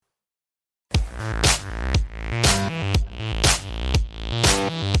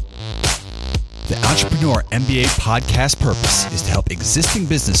Entrepreneur MBA podcast purpose is to help existing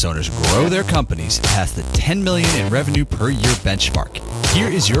business owners grow their companies past the 10 million in revenue per year benchmark. Here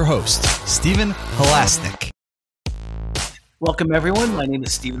is your host, Stephen Halasnik. Welcome, everyone. My name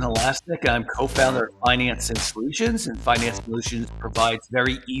is Stephen Halasnik. I'm co-founder of Financing Solutions, and Financing Solutions provides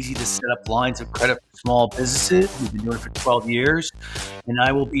very easy to set up lines of credit for small businesses. We've been doing it for 12 years, and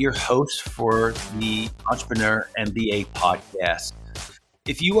I will be your host for the Entrepreneur MBA podcast.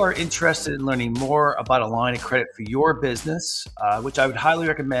 If you are interested in learning more about a line of credit for your business, which I would highly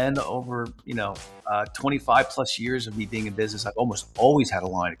recommend over 25 plus years of me being in business, I've almost always had a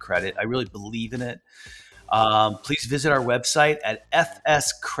line of credit. I really believe in it. Please visit our website at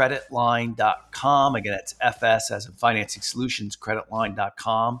fscreditline.com. Again, it's FS as in Financing Solutions,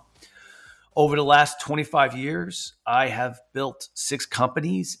 creditline.com. Over the last 25 years, I have built 6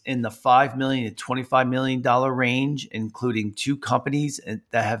 companies in the $5 million to $25 million range, including 2 companies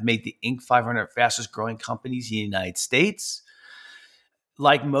that have made the Inc. 500 fastest growing companies in the United States.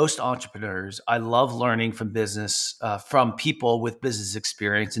 Like most entrepreneurs, I love learning from business, from people with business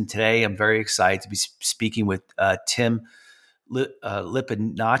experience. And today I'm very excited to be speaking with Tim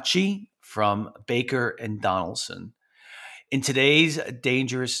Lupinacci from Baker and Donelson. In today's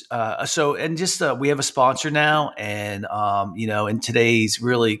dangerous, we have a sponsor now, and in today's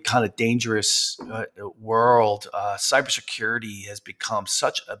really kind of dangerous world, cybersecurity has become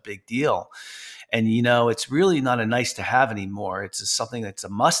such a big deal. And, it's really not a nice to have anymore. It's something that's a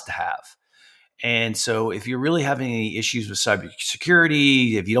must have. And so if you're really having any issues with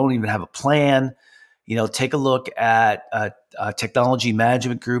cybersecurity, if you don't even have a plan, take a look at Technology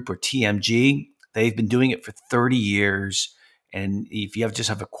Management Group, or TMG. They've been doing it for 30 years. And if you just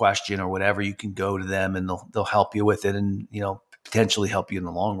have a question or whatever, you can go to them and they'll help you with it, and potentially help you in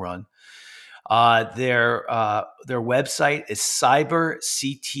the long run. Their website is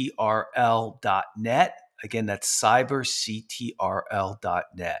cyberctrl.net. Again, that's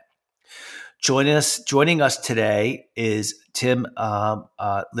cyberctrl.net. Joining us today is Tim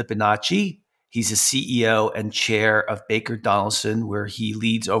Lupinacci. He's the CEO and chair of Baker Donelson, where he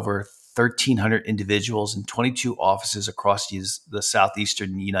leads over 1,300 individuals in 22 offices across the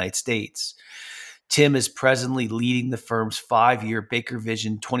southeastern United States. Tim is presently leading the firm's 5-year Baker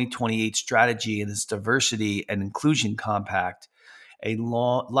Vision 2028 strategy and its diversity and inclusion compact. A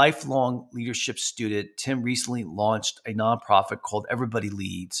lifelong leadership student, Tim recently launched a nonprofit called Everybody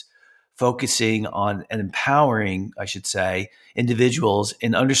Leads, focusing on and empowering, individuals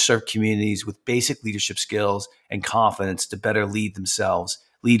in underserved communities with basic leadership skills and confidence to better lead themselves,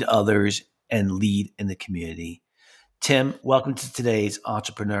 lead others, and lead in the community. Tim, welcome to today's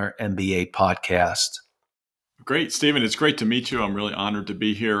Entrepreneur MBA podcast. Great, Stephen. It's great to meet you. I'm really honored to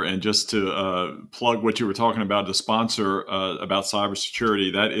be here. And just to plug what you were talking about, the sponsor about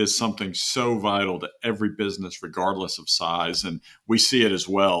cybersecurity, that is something so vital to every business, regardless of size. And we see it as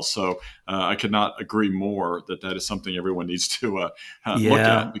well. So I could not agree more that is something everyone needs to look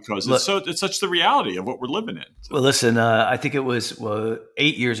at, because it's such the reality of what we're living in. So. Well, listen, I think it was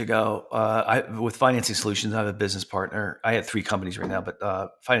 8 years ago with Financing Solutions. I have a business partner. I have 3 companies right now, but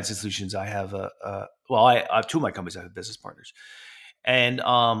Financing Solutions, I have I have 2 of my companies. I have business partners, and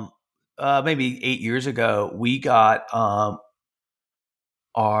maybe 8 years ago, we got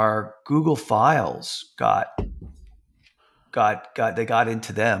our Google files got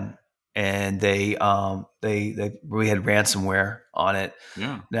into them, and we had ransomware on it.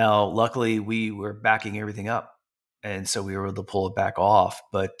 Yeah. Now, luckily, we were backing everything up, and so we were able to pull it back off.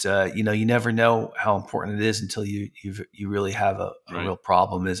 But you never know how important it is until you really have a real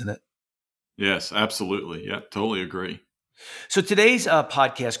problem, isn't it? Yes, absolutely. Yeah, totally agree. So today's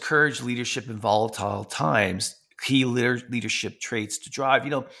podcast, Courage, Leadership in Volatile Times, Key Leadership Traits to Drive.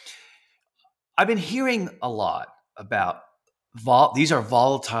 I've been hearing a lot about these are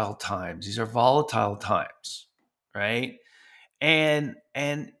volatile times. These are volatile times, right? And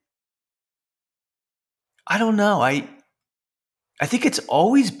I don't know. I think it's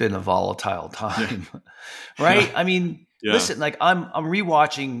always been a volatile time, right? Yeah. I mean, listen, like I'm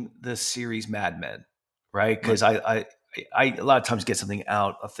rewatching the series Mad Men, right? Because I a lot of times get something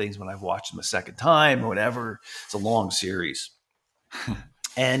out of things when I've watched them a second time or whatever. It's a long series,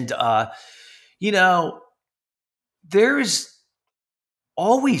 and there is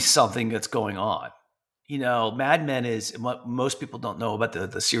always something that's going on. Mad Men is what most people don't know about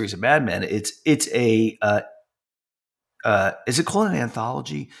the series of Mad Men. It's a is it called an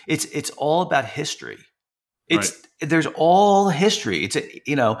anthology? It's all about history. There's all history. It's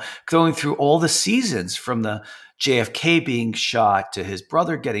going through all the seasons, from the JFK being shot to his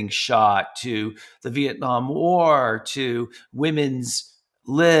brother getting shot to the Vietnam War to women's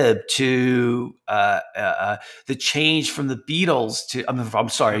Lib to the change from the Beatles to I'm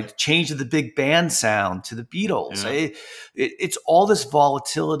sorry, change of the big band sound to the Beatles. Yeah. It's all this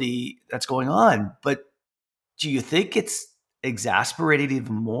volatility that's going on. But do you think it's exasperated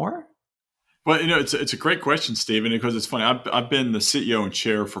even more? Well, it's a great question, Stephen, because it's funny. I've been the CEO and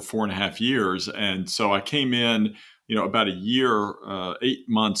chair for 4.5 years, and so I came in, about a year, 8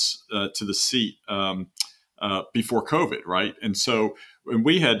 months to the seat before COVID, right? And so when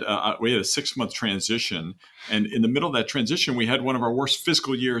we had a 6-month transition, and in the middle of that transition, we had one of our worst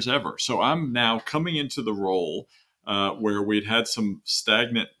fiscal years ever. So I'm now coming into the role where we'd had some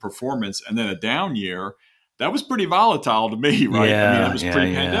stagnant performance, and then a down year. That was pretty volatile to me, right? Yeah, I mean, it was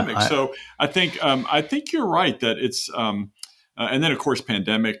pre-pandemic. yeah. So I think you're right that it's, and then of course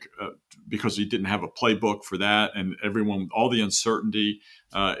pandemic because we didn't have a playbook for that, and everyone, all the uncertainty,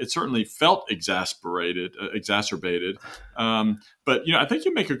 it certainly felt exacerbated. But I think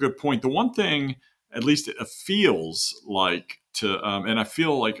you make a good point. The one thing, at least it feels like and I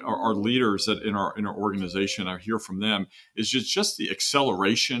feel like our leaders that in our organization, I hear from them, is just the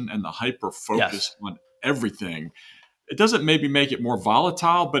acceleration and the hyper focus on everything. It doesn't maybe make it more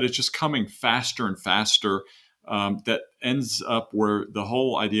volatile, but it's just coming faster and faster. That ends up where the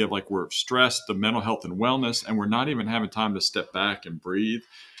whole idea of like we're stressed, the mental health and wellness, and we're not even having time to step back and breathe.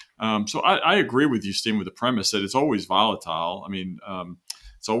 So I agree with you, Steve, with the premise that it's always volatile. I mean,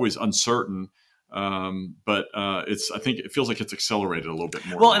 it's always uncertain. But I think it feels like it's accelerated a little bit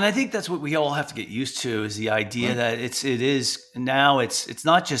more. Well, and I think that's what we all have to get used to is the idea that it is now it's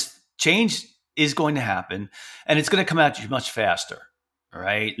not just change is going to happen and it's going to come at you much faster.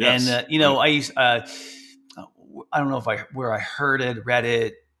 Right. Yes. And, I don't know where I heard it, read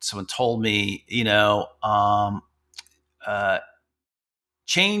it, someone told me,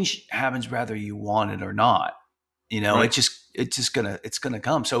 change happens whether you want it or not. Right. It's gonna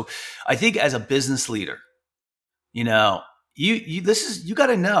come. So I think as a business leader, you got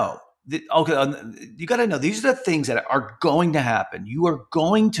to know that, okay, you got to know these are the things that are going to happen. You are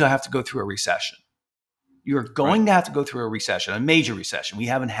going to have to go through a recession. You are going to have to go through a recession, a major recession. We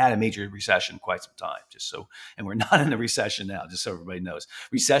haven't had a major recession in quite some time, and we're not in a recession now, just so everybody knows.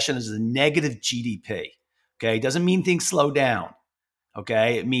 Recession is a negative GDP. Okay. It doesn't mean things slow down.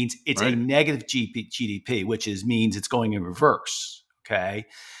 Okay. It means it's a negative GDP, which means it's going in reverse. Okay.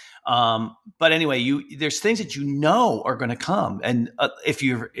 But anyway, there's things that are going to come. And if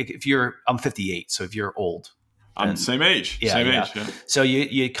you're, I'm 58. So if you're old, I'm the same age. Yeah. So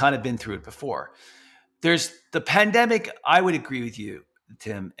you kind of been through it before. There's the pandemic. I would agree with you,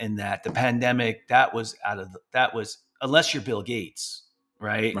 Tim, in that the pandemic, that was unless you're Bill Gates,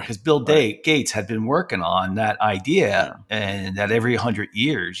 right? Because Bill Gates had been working on that idea and that every 100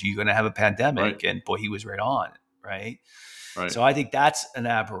 years you're going to have a pandemic. And boy, he was right on it, right? So I think that's an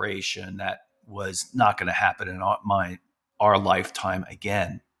aberration that was not going to happen in our lifetime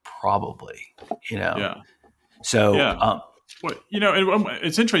again, probably, Yeah. So, well,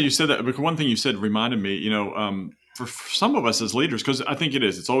 it's interesting you said that because one thing you said reminded me, for some of us as leaders, because I think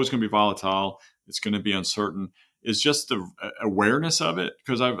it's always going to be volatile. It's going to be uncertain. Is just the awareness of it.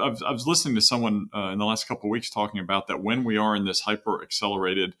 Because I was listening to someone in the last couple of weeks talking about that when we are in this hyper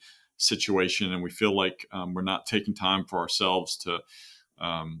accelerated situation and we feel like we're not taking time for ourselves to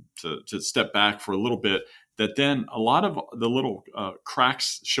step back for a little bit, that then a lot of the little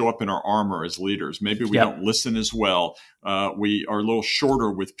cracks show up in our armor as leaders. Maybe we don't listen as well. We are a little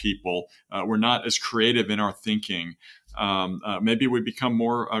shorter with people. We're not as creative in our thinking. Maybe we become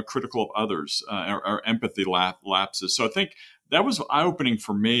more critical of others. Our empathy lapses. So I think that was eye-opening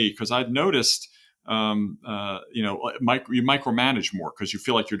for me because I'd noticed, you micromanage more because you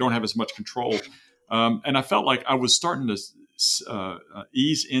feel like you don't have as much control. And I felt like I was starting to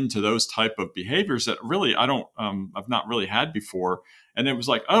ease into those type of behaviors that really I've not really had before. And it was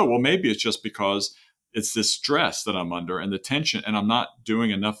like, oh, well, maybe it's just because it's this stress that I'm under and the tension, and I'm not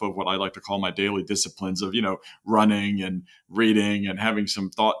doing enough of what I like to call my daily disciplines of, running and reading and having some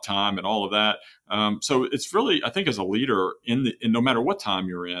thought time and all of that. So it's really, I think as a leader in no matter what time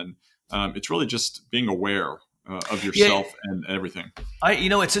you're in, it's really just being aware of yourself and everything.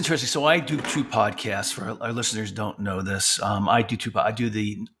 It's interesting. So I do 2 podcasts for our listeners don't know this. I do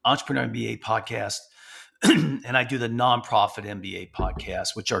the Entrepreneur MBA podcast and I do the nonprofit MBA podcast,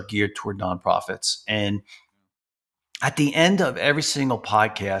 which are geared toward nonprofits. And at the end of every single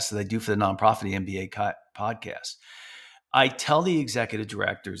podcast that I do for the nonprofit MBA podcast, I tell the executive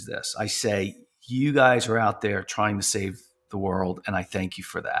directors this. I say, you guys are out there trying to save the world, and I thank you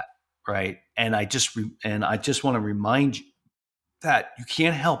for that. Right. And I just want to remind you that you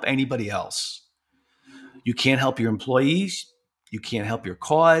can't help anybody else. You can't help your employees. you can't help your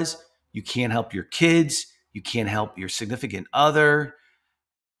cause, you can't help your kids, you can't help your significant other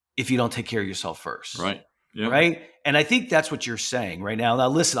if you don't take care of yourself first. Right. Yeah. Right. And I think that's what you're saying right now. Now,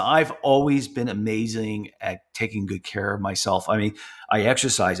 listen, I've always been amazing at taking good care of myself. I mean, I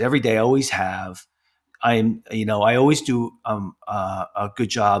exercise every day, I always have. I always do a good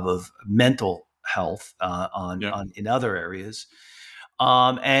job of mental health Yeah. on in other areas.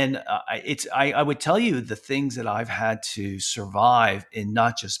 And I would tell you the things that I've had to survive in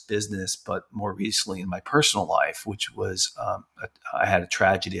not just business, but more recently in my personal life, which was I had a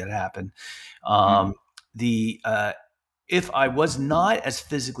tragedy that happened. Mm. Um, the If I was not as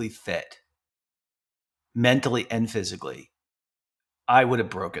physically fit, mentally and physically, I would have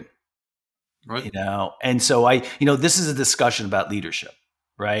broken. Right. And so this is a discussion about leadership,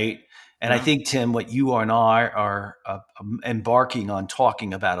 right? And I Yeah. think, Tim, what you and I are embarking on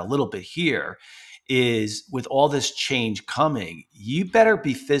talking about a little bit here is, with all this change coming, you better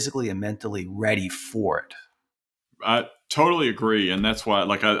be physically and mentally ready for it. I totally agree, and that's why,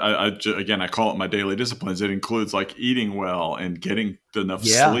 like, again, I call it my daily disciplines. It includes like eating well and getting enough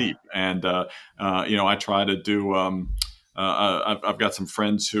Yeah. sleep, and I try to do. I've got some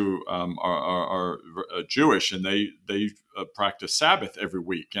friends who are Jewish, and they practice Sabbath every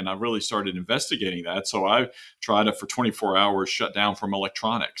week, and I really started investigating that. So I try to, for 24 hours, shut down from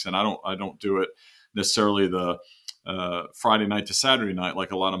electronics, and I don't do it necessarily the Friday night to Saturday night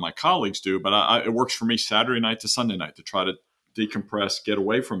like a lot of my colleagues do, but it works for me Saturday night to Sunday night to try to decompress, get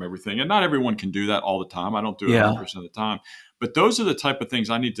away from everything. And not everyone can do that all the time. I don't do it Yeah. 100% of the time. But those are the type of things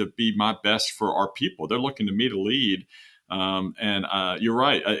I need to be my best for our people. They're looking to me to lead. And you're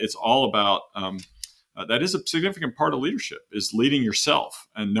right. It's all about that is a significant part of leadership, is leading yourself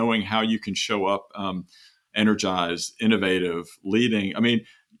and knowing how you can show up energized, innovative, leading. I mean,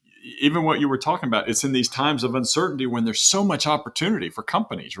 even what you were talking about, it's in these times of uncertainty when there's so much opportunity for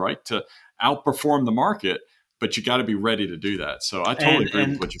companies, right, to outperform the market, but you got to be ready to do that. So I totally agree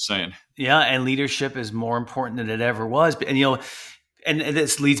with what you're saying. Yeah, and leadership is more important than it ever was. And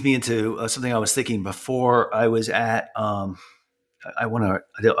this leads me into something I was thinking before. I was at. I want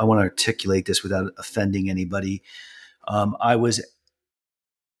to articulate this without offending anybody. I was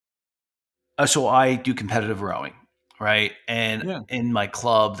So I do competitive rowing, right? And Yeah. in my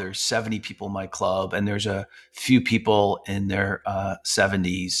club, there's 70 people in my club, and there's a few people in their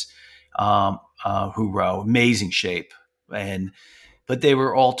 70s who row, amazing shape. But they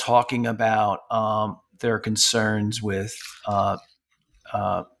were all talking about their concerns with uh,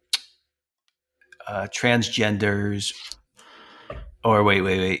 transgenders, or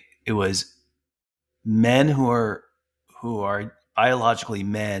wait. It was men who are biologically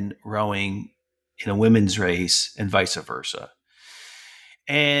men rowing in a women's race and vice versa.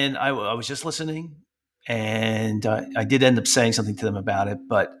 And I was just listening, and I did end up saying something to them about it.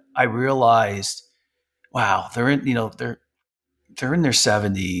 But I realized, wow, they're in their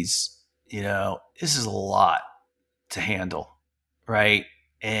 70s. This is a lot to handle, right?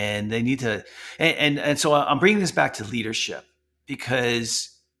 And they need to, and so I'm bringing this back to leadership,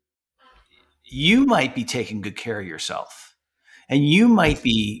 because you might be taking good care of yourself, and you might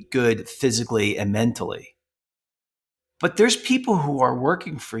be good physically and mentally, but there's people who are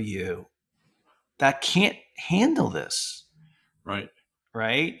working for you that can't handle this, Right.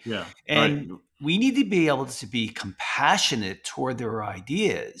 right? Yeah. Right. And we need to be able to be compassionate toward their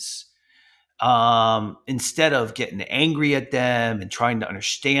ideas, instead of getting angry at them and trying to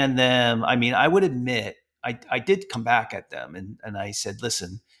understand them. I mean, I would admit, I did come back at them, and I said,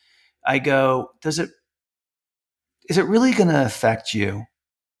 listen, I go, is it really going to affect you?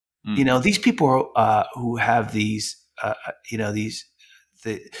 Mm. These people who have these,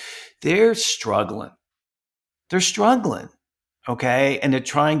 the, they're struggling. They're struggling. Okay. And they're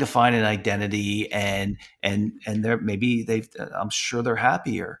trying to find an identity, and I'm sure they're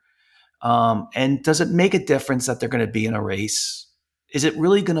happier. And does it make a difference that they're going to be in a race? Is it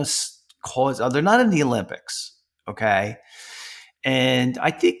really going to they're not in the Olympics. Okay. And I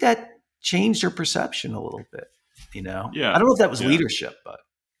think that changed their perception a little bit. I Yeah. don't know if that was Yeah. leadership, but.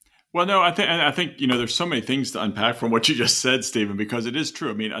 Well, no, I think there's so many things to unpack from what you just said, Stephen, because it is true.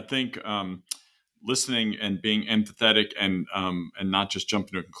 I mean, I think listening and being empathetic and not just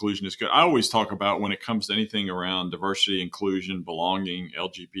jumping to a conclusion is good. I always talk about, when it comes to anything around diversity, inclusion, belonging,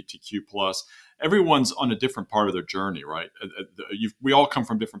 LGBTQ plus, everyone's on a different part of their journey, right? We all come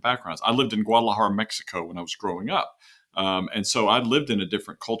from different backgrounds. I lived in Guadalajara, Mexico when I was growing up. And so I lived in a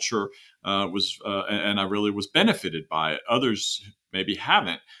different culture, and I really was benefited by it. Others maybe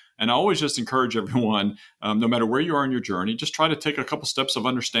haven't. And I always just encourage everyone, no matter where you are in your journey, just try to take a couple steps of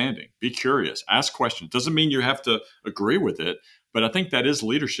understanding. Be curious, ask questions. Doesn't mean you have to agree with it, but I think that is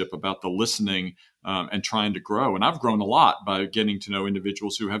leadership, about the listening and trying to grow. And I've grown a lot by getting to know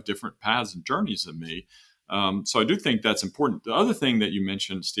individuals who have different paths and journeys than me. So I do think that's important. The other thing that you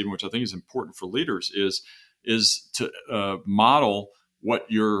mentioned, Stephen, which I think is important for leaders, is to model what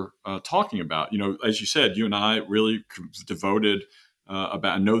you're talking about. As you said, you and I really devoted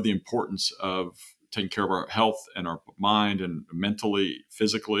about know the importance of taking care of our health and our mind and mentally,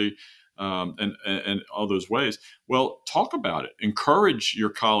 physically, and all those ways. Well, talk about it. Encourage your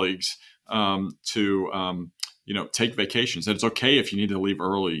colleagues to take vacations. And it's okay if you need to leave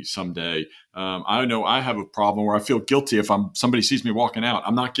early someday. I know I have a problem where I feel guilty if somebody sees me walking out.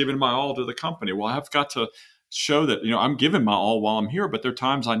 I'm not giving my all to the company. Well, I've got to show that I'm giving my all while I'm here, but there are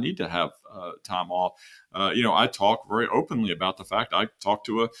times I need to have time off. I talk very openly about the fact I talk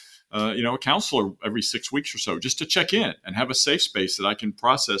to a counselor every 6 weeks or so, just to check in and have a safe space that I can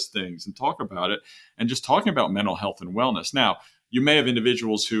process things and talk about it, and just talking about mental health and wellness. Now, you may have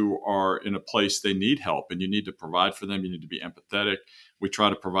individuals who are in a place they need help, and you need to provide for them. You need to be empathetic. We try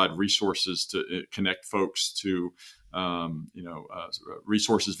to provide resources to connect folks to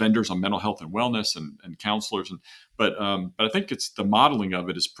resources, vendors on mental health and wellness, and counselors. But I think it's the modeling of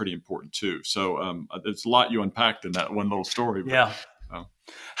it is pretty important too. So there's a lot you unpacked in that one little story. But, Yeah.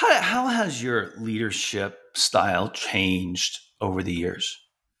 How has your leadership style changed over the years?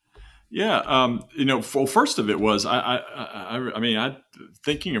 Yeah, first of it was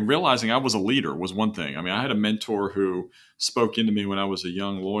thinking and realizing I was a leader was one thing. I mean, I had a mentor who spoke into me when I was a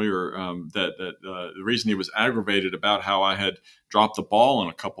young lawyer, that the reason he was aggravated about how I had dropped the ball on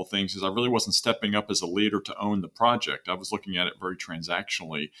a couple things is I really wasn't stepping up as a leader to own the project. I was looking at it very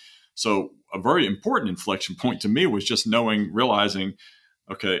transactionally. So a very important inflection point to me was just realizing,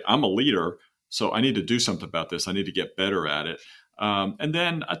 okay, I'm a leader, so I need to do something about this. I need to get better at it. And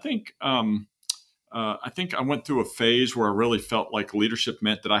then I think I went through a phase where I really felt like leadership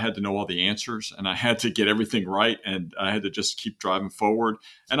meant that I had to know all the answers and I had to get everything right, and I had to just keep driving forward.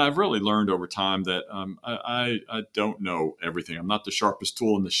 And I've really learned over time that I don't know everything. I'm not the sharpest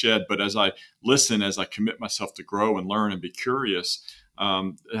tool in the shed, but as I listen, as I commit myself to grow and learn and be curious,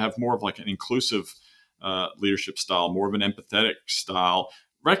 have more of like an inclusive leadership style, more of an empathetic style.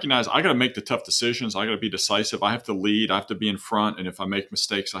 Recognize I got to make the tough decisions. I got to be decisive. I have to lead. I have to be in front. And if I make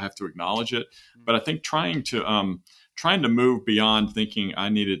mistakes, I have to acknowledge it. But I think trying to move beyond thinking I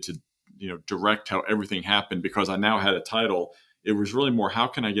needed to, direct how everything happened because I now had a title. It was really more, how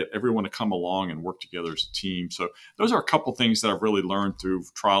can I get everyone to come along and work together as a team? So those are a couple things that I've really learned through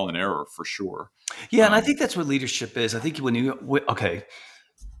trial and error for sure. Yeah. And I think that's what leadership is. I think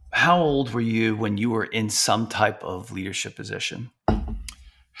how old were you when you were in some type of leadership position?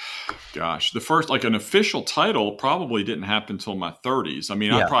 Gosh, the first, like an official title probably didn't happen until my 30s. I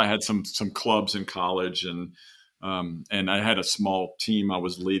mean, I probably had some clubs in college, and I had a small team I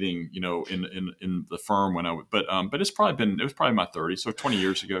was leading, in the firm when but it was probably my 30s, so 20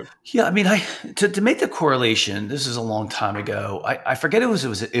 years ago. Yeah, I mean, to make the correlation, this is a long time ago. I forget if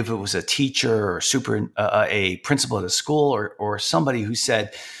it was a teacher or a principal at a school or somebody who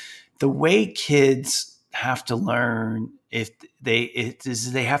said the way kids have to learn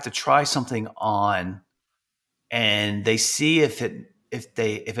they have to try something on, and they see if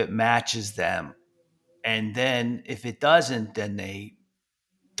it matches them, and then if it doesn't, then they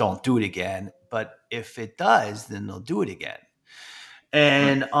don't do it again. But if it does, then they'll do it again.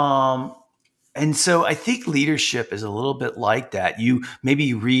 And and so I think leadership is a little bit like that. Maybe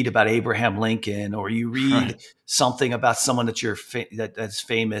you read about Abraham Lincoln, or you read something about someone that's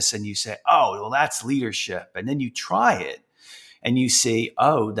famous, and you say, "Oh, well, that's leadership." And then you try it, and you see,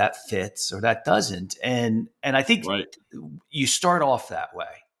 "Oh, that fits or that doesn't." And I think you start off that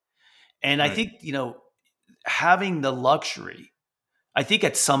way. And I think having the luxury. I think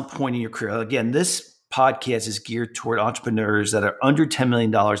at some point in your career, again, this podcast is geared toward entrepreneurs that are under $10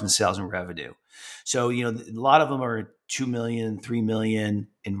 million in sales and revenue. So, a lot of them are 2 million, 3 million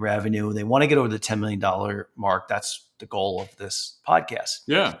in revenue. They want to get over the $10 million mark. That's the goal of this podcast.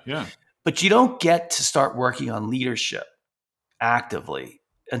 Yeah. Yeah. But you don't get to start working on leadership actively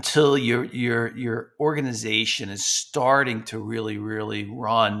until your organization is starting to really, really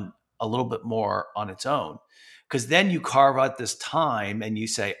run a little bit more on its own. Because then you carve out this time and you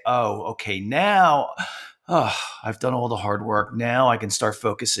say, oh, okay, now I've done all the hard work. Now I can start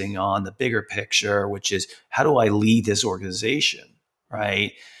focusing on the bigger picture, which is how do I lead this organization,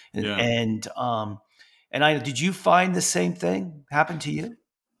 right? And did you find the same thing happen to you?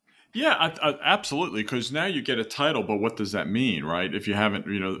 Yeah, absolutely. Because now you get a title, but what does that mean, right? If you haven't,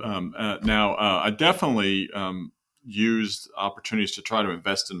 now I definitely used opportunities to try to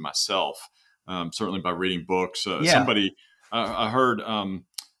invest in myself. Certainly by reading books. Yeah. Somebody I heard,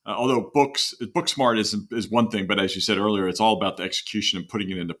 although book smart is one thing, but as you said earlier, it's all about the execution and putting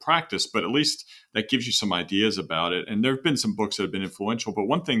it into practice. But at least that gives you some ideas about it. And there have been some books that have been influential. But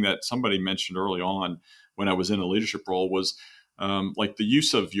one thing that somebody mentioned early on when I was in a leadership role was like the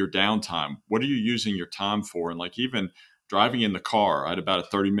use of your downtime. What are you using your time for? And like even driving in the car, I had about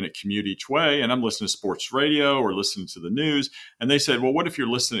a 30-minute commute each way, and I'm listening to sports radio or listening to the news. And they said, well, what if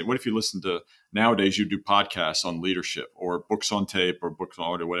you listen to nowadays you do podcasts on leadership or books on tape or books on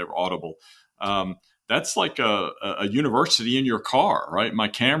audio, whatever, Audible. That's like a university in your car, right? My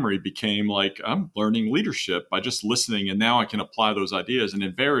Camry became like I'm learning leadership by just listening, and now I can apply those ideas. And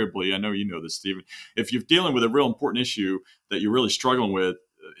invariably, I know you know this, Stephen, if you're dealing with a real important issue that you're really struggling with,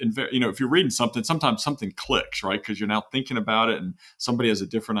 if you're reading something, sometimes something clicks, right? Because you're now thinking about it, and somebody has a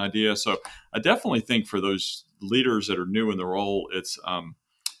different idea. So I definitely think for those leaders that are new in the role,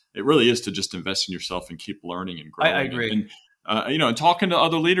 it really is to just invest in yourself and keep learning and I growing. agree. And talking to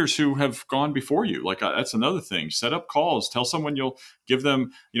other leaders who have gone before you. Like that's another thing. Set up calls. Tell someone you'll give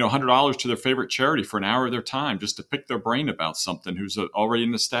them, $100 to their favorite charity for an hour of their time just to pick their brain about something who's already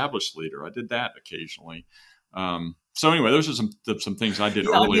an established leader. I did that occasionally. So anyway, those are some things I did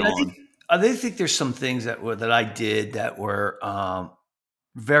Yeah, I early mean, on. I think there's some things that I did that were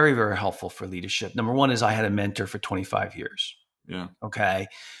very, very helpful for leadership. Number one is I had a mentor for 25 years. Yeah. Okay.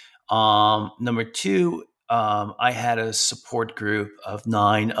 Number two, I had a support group of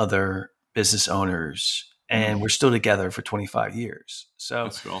 9 other business owners, and we're still together for 25 years. So,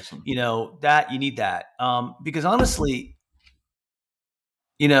 That's awesome. that you need that. Because honestly,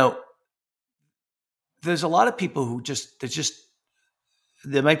 you know, there's a lot of people who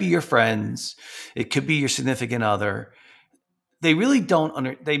they might be your friends. It could be your significant other. They really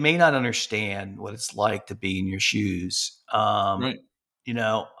they may not understand what it's like to be in your shoes. Right.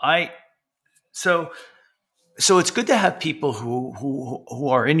 I, so it's good to have people who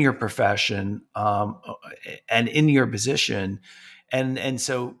are in your profession, and in your position, and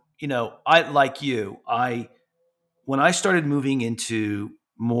so I like you. When I started moving into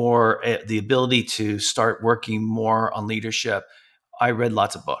more the ability to start working more on leadership, I read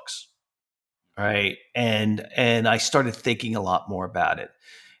lots of books, right, and I started thinking a lot more about it,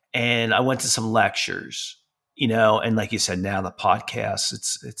 and I went to some lectures, and like you said, now the podcasts,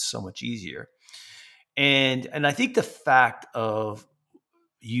 it's so much easier. And I think the fact of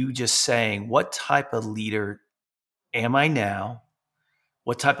you just saying, what type of leader am I now?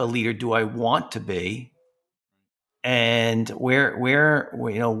 What type of leader do I want to be? And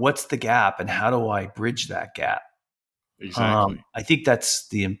what's the gap and how do I bridge that gap? Exactly. I think that's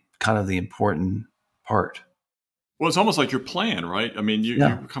the kind of the important part. Well, it's almost like your plan, right? I mean, you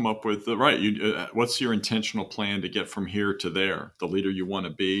Yeah. come up with the right. What's your intentional plan to get from here to there? The leader you want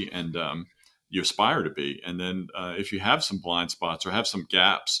to be, and you aspire to be. And then if you have some blind spots or have some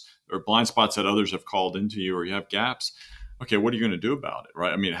gaps or blind spots that others have called into you, or you have gaps, okay, what are you going to do about it,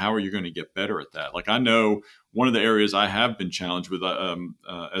 right? I mean, how are you going to get better at that? Like I know one of the areas I have been challenged with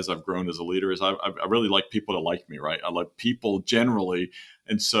as I've grown as a leader is I really like people to like me, right? I like people generally.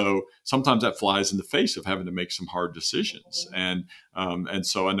 And so sometimes that flies in the face of having to make some hard decisions. And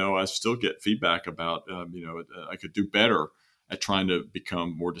so I know I still get feedback about, I could do better at trying to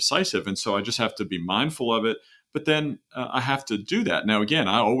become more decisive. And so I just have to be mindful of it. But then I have to do that. Now, again,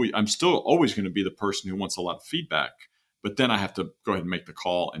 I'm still always going to be the person who wants a lot of feedback. But then I have to go ahead and make the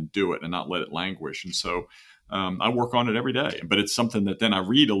call and do it and not let it languish. And so I work on it every day. But it's something that then I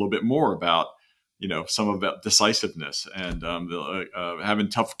read a little bit more about, some about decisiveness and having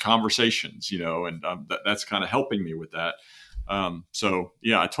tough conversations, and that's kind of helping me with that. So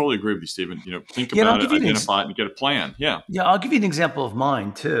yeah, I totally agree with you, Stephen. Think Yeah, and I'll about it, give you identify it, and get a plan. Yeah. yeah, I'll give you an example of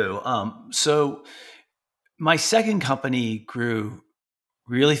mine too. So my second company grew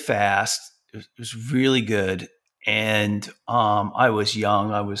really fast. It was really good. And I was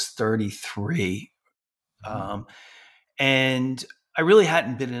young. I was 33. Um, and I really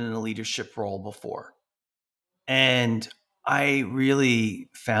hadn't been in a leadership role before. And I really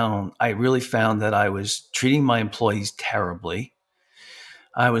found that I was treating my employees terribly.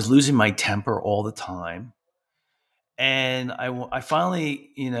 I was losing my temper all the time. And I finally,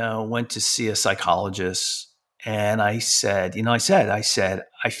 went to see a psychologist, and I said,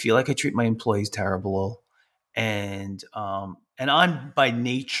 I feel like I treat my employees terrible, and I'm by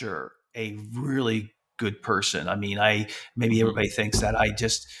nature a really good person. I mean, maybe Hmm. everybody thinks that I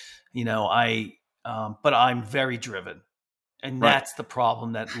just, but I'm very driven, And Right. that's the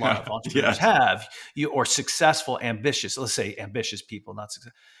problem that a lot of entrepreneurs Yes. have. Or successful, ambitious, let's say ambitious people, not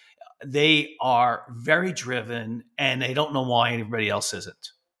success. They are very driven and they don't know why anybody else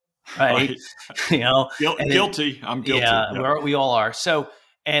isn't. Right. Right. you know, and it, Guilty. I'm guilty. yeah, Yep. we all are. So,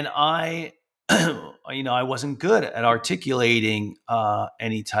 and I wasn't good at articulating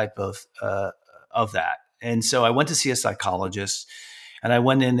any type of that. And so I went to see a psychologist, and I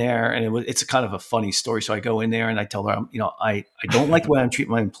went in there, and it's a kind of a funny story. So I go in there and I tell her, I don't like the way I'm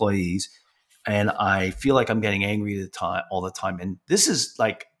treating my employees, and I feel like I'm getting angry all the time. And this is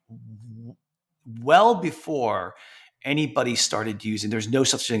like well before anybody started using. There's no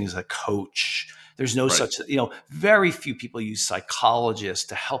such thing as a coach. There's no Right. such, very few people use psychologists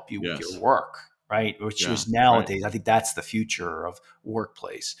to help you with Yes. your work, right? Which Yeah. is nowadays, I think that's the future of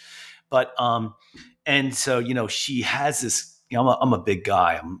workplace. But and so she has this. I'm a big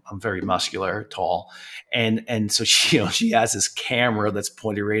guy. I'm very muscular, tall, and so she has this camera that's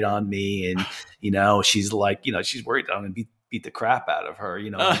pointed right on me, and she's like, she's worried that I'm gonna beat the crap out of her,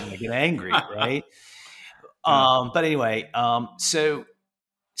 when I get angry, right? Yeah. But anyway, so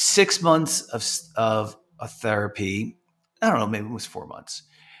 6 months of a therapy. I don't know, maybe it was 4 months.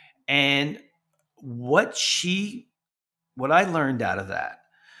 And what I learned out of that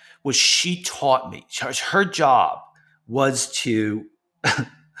was she taught me her job was to,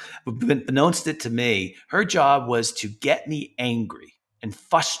 announced it to me, her job was to get me angry and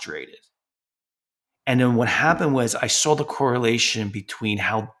frustrated. And then what happened was I saw the correlation between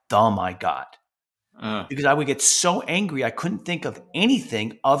how dumb I got. Because I would get so angry, I couldn't think of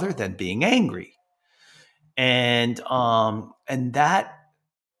anything other than being angry. And that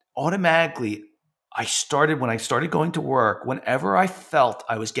automatically, when I started going to work, whenever I felt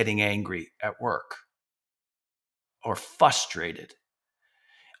I was getting angry at work or frustrated,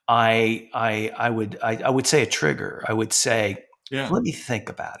 I would say a trigger. I would say, Yeah. let me think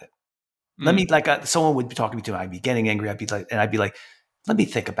about it. Let me, someone would be talking to me, I'd be getting angry. I'd be like, let me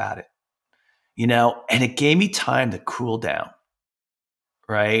think about it, and it gave me time to cool down.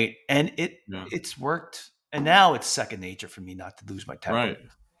 Right. And it's worked. And now it's second nature for me not to lose my temper. Right.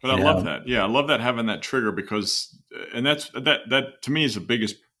 But I love that. Yeah. I love that, having that trigger, because, and that to me is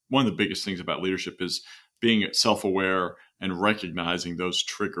one of the biggest things about leadership is being self-aware and recognizing those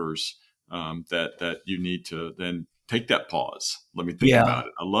triggers, that you need to then take that pause. Let me think about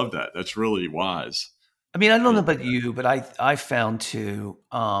it. I love that. That's really wise. I mean, I don't know about you, but I found too,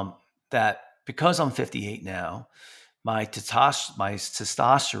 that because I'm 58 now, my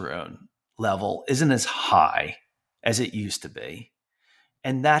testosterone level isn't as high as it used to be.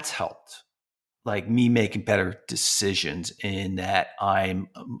 And that's helped, like me making better decisions, in that I'm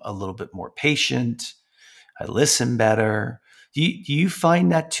a little bit more patient. I listen better. Do you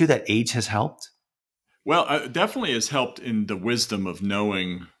find that too, that age has helped? Well, it definitely has helped in the wisdom of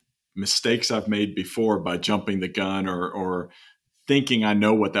knowing mistakes I've made before by jumping the gun, or thinking I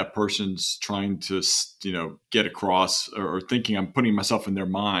know what that person's trying to, get across, or thinking I'm putting myself in their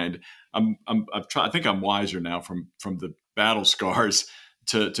mind. I think I'm wiser now from the battle scars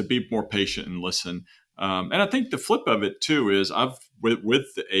to be more patient and listen. And I think the flip of it too is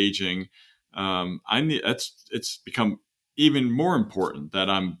with the aging, it's become even more important that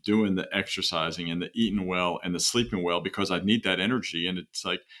I'm doing the exercising and the eating well and the sleeping well, because I need that energy. And it's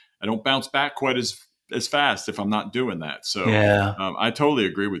like, I don't bounce back quite as fast if I'm not doing that. So Yeah. I totally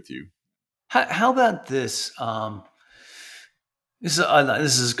agree with you. How about this? This is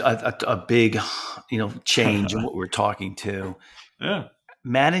a big, change in what we're talking to. Yeah.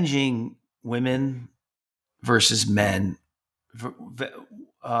 Managing women versus men,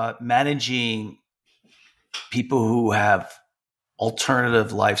 managing people who have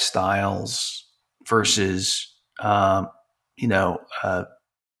alternative lifestyles versus, you know, uh,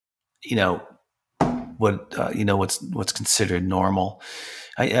 what's considered normal.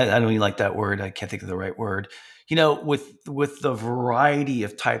 I don't even like that word. I can't think of the right word. With the variety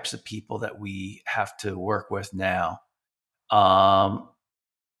of types of people that we have to work with now,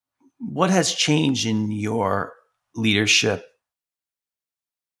 what has changed in your leadership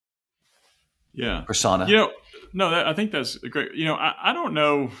Yeah. persona? No, I think that's great. I don't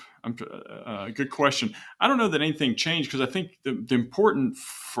know. Good question. I don't know that anything changed, because I think the important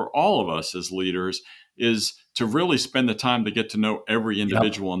for all of us as leaders is to really spend the time to get to know every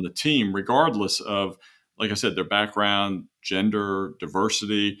individual on the team, regardless of, like I said, their background, gender,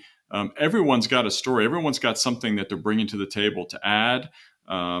 diversity. Everyone's got a story. Everyone's got something that they're bringing to the table to add.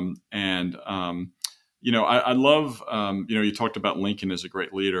 I love, you talked about Lincoln as a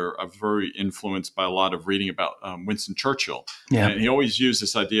great leader. I'm very influenced by a lot of reading about Winston Churchill. Yeah. And he always used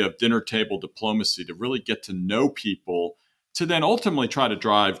this idea of dinner table diplomacy to really get to know people to then ultimately try to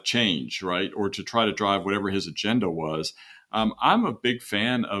drive change, right? Or to try to drive whatever his agenda was. I'm a big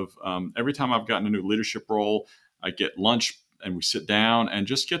fan of every time I've gotten a new leadership role, I get lunch and we sit down and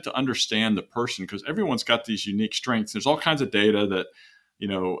just get to understand the person, because everyone's got these unique strengths. There's all kinds of data that,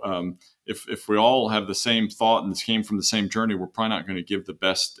 if we all have the same thought and this came from the same journey, we're probably not going to give the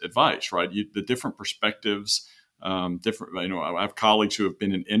best advice, right? The different perspectives, different. I have colleagues who have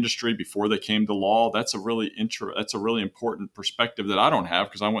been in industry before they came to law. That's a really important perspective that I don't have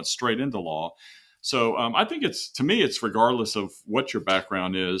because I went straight into law. So I think to me, it's regardless of what your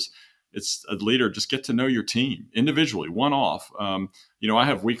background is. It's a leader, just get to know your team individually, one off. I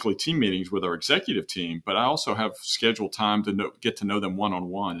have weekly team meetings with our executive team, but I also have scheduled time to get to know them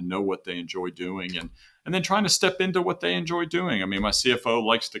one-on-one and know what they enjoy doing, and then trying to step into what they enjoy doing. I mean, my CFO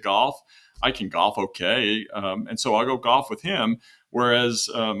likes to golf. I can golf okay, and so I'll go golf with him, whereas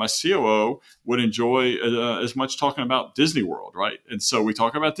my COO would enjoy as much talking about Disney World, right? And so we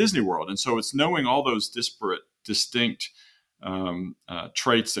talk about Disney World. And so it's knowing all those disparate, distinct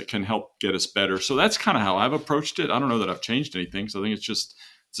traits that can help get us better. So that's kind of how I've approached it. I don't know that I've changed anything. So I think it's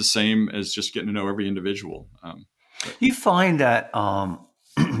the same as just getting to know every individual. You find that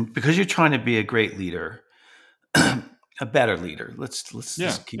because you're trying to be a great leader, a better leader, let's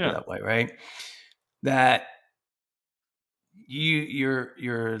just keep it that way, right? That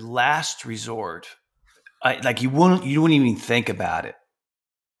your last resort, you wouldn't even think about it,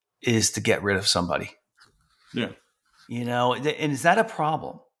 is to get rid of somebody. Yeah. And is that a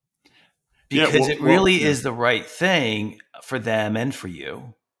problem? Because it really is the right thing for them and for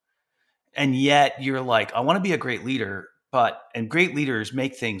you. And yet you're like, I want to be a great leader, and great leaders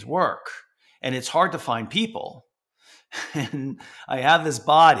make things work. And it's hard to find people. And I have this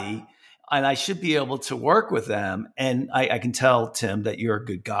body and I should be able to work with them. And I can tell, Tim, that you're a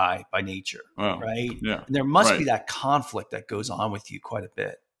good guy by nature, right? Yeah. And there must be that conflict that goes on with you quite a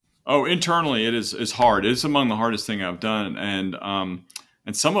bit. Oh, internally, it's hard. It's among the hardest thing I've done.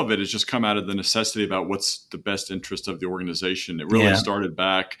 And some of it has just come out of the necessity about what's the best interest of the organization. It really started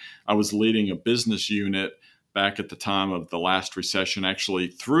back. I was leading a business unit back at the time of the last recession, actually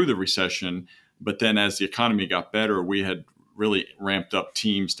through the recession. But then as the economy got better, we had really ramped up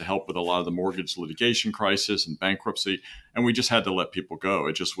teams to help with a lot of the mortgage litigation crisis and bankruptcy. And we just had to let people go.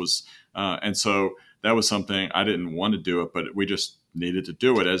 It just was. And so that was something I didn't want to do it, but we just needed to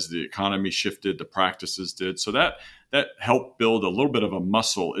do it as the economy shifted, the practices did. So that helped build a little bit of a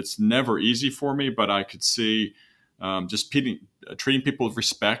muscle. It's never easy for me, but I could see just treating people with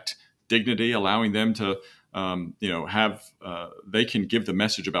respect, dignity, allowing them to they can give the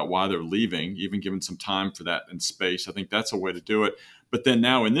message about why they're leaving, even given some time for that and space. I think that's a way to do it. But then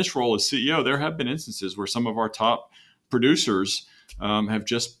now in this role as CEO, there have been instances where some of our top producers have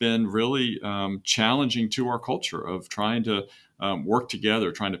just been really challenging to our culture of trying to work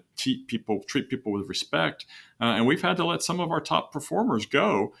together, trying to treat people with respect. And we've had to let some of our top performers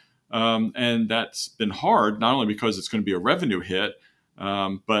go. And that's been hard, not only because it's going to be a revenue hit,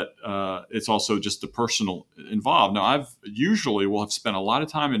 but it's also just the personal involved. Now, I've usually will have spent a lot of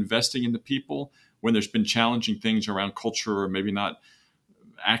time investing in the people when there's been challenging things around culture or maybe not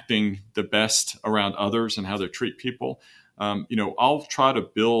acting the best around others and how they treat people. I'll try to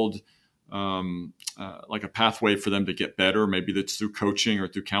build like a pathway for them to get better. Maybe that's through coaching or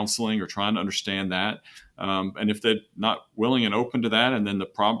through counseling or trying to understand that. And if they're not willing and open to that, and then the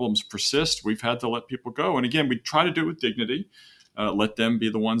problems persist, we've had to let people go. And again, we try to do it with dignity. Let them be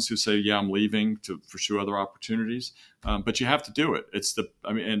the ones who say, yeah, I'm leaving to pursue other opportunities. But you have to do it. It's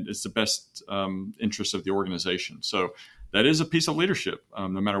the best interest of the organization. So that is a piece of leadership, no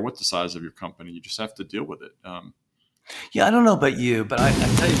matter what the size of your company. You just have to deal with it. I don't know about you, but I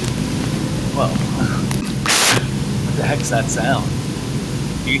tell you, well, what the heck's that sound?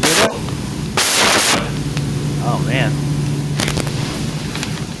 Do you hear that? Oh, man.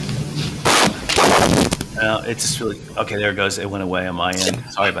 It's just really, okay, there it goes. It went away on my end.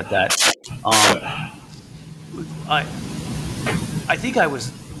 Sorry about that. I think I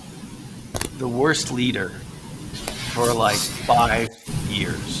was the worst leader for like 5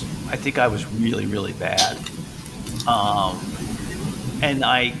 years. I think I was really, really bad. And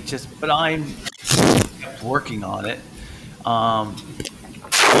I'm working on it. Do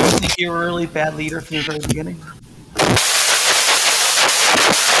you think you were a really bad leader from the very beginning?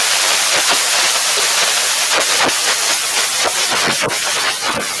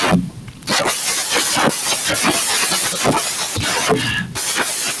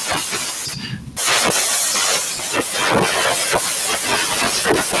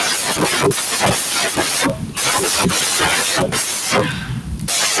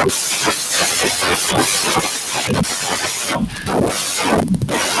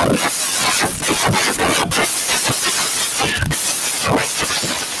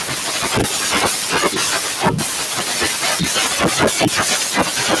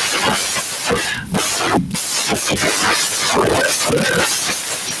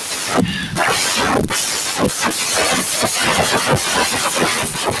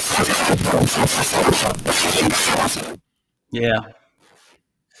 Yeah.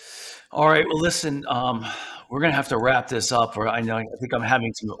 All right. Well, listen, we're going to have to wrap this up. Or I think I'm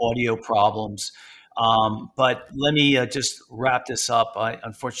having some audio problems. But let me just wrap this up.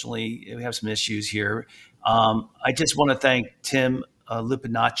 Unfortunately, we have some issues here. I just want to thank Tim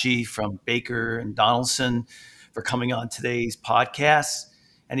Lupinacci from Baker and Donelson for coming on today's podcast.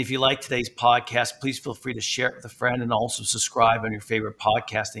 And if you like today's podcast, please feel free to share it with a friend and also subscribe on your favorite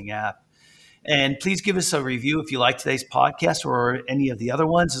podcasting app. And please give us a review if you like today's podcast or any of the other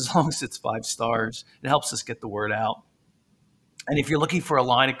ones, as long as it's 5 stars. It helps us get the word out. And if you're looking for a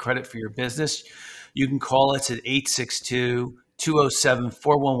line of credit for your business, you can call us at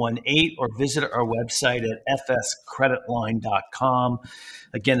 862-207-4118 or visit our website at fscreditline.com.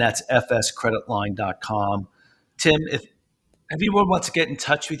 Again, that's fscreditline.com. Tim, if anyone wants to get in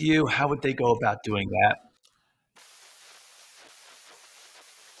touch with you, how would they go about doing that?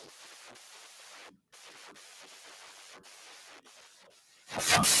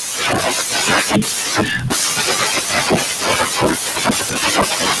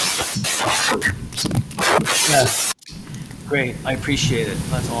 Yeah, great. I appreciate it.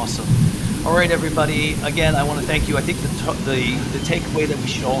 That's awesome. All right, everybody. Again, I want to thank you. I think the takeaway that we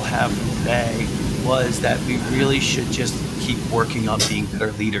should all have from today was that we really should just keep working on being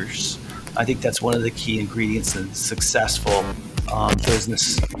better leaders. I think that's one of the key ingredients in successful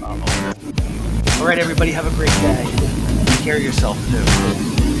business owner. All right, everybody. Have a great day. Take care of yourself too.